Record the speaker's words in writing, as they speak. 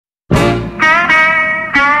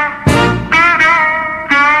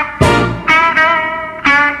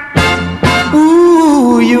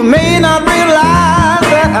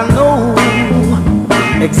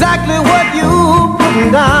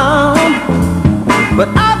but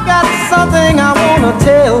I've got something I wanna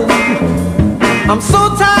tell you. I'm so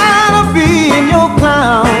tired of being your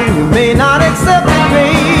clown. You may not accept it,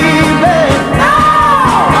 baby.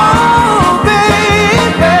 Oh,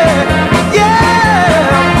 baby,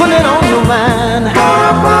 yeah, put it on your mind.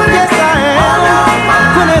 Yes, I am.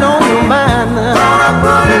 Put it on your mind.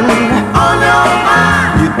 On your mind.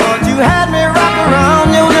 You thought you had me wrapped around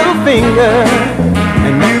your little finger,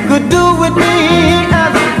 and you could do with me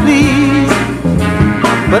as you please.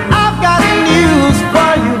 But I've got news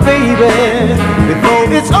for you, baby. Before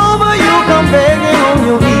it's over, you'll come begging on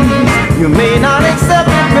your knees. You may not accept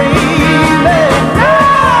it, baby.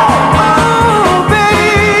 Oh,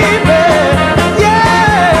 baby,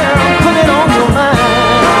 yeah, put it on your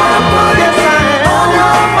mind. Yes, I am.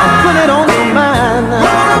 Put it on your mind.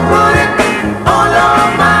 Put it on your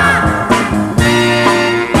mind.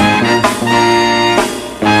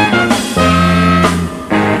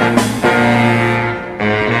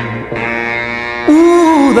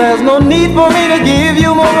 Ooh, there's no need for me to give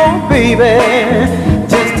you more, oh, baby,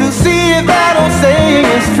 just to see if that old saying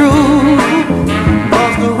is true.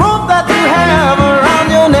 'Cause the rope that you have around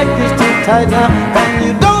your neck is too tight now, and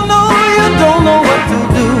you don't know what to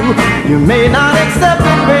do. You may not accept it,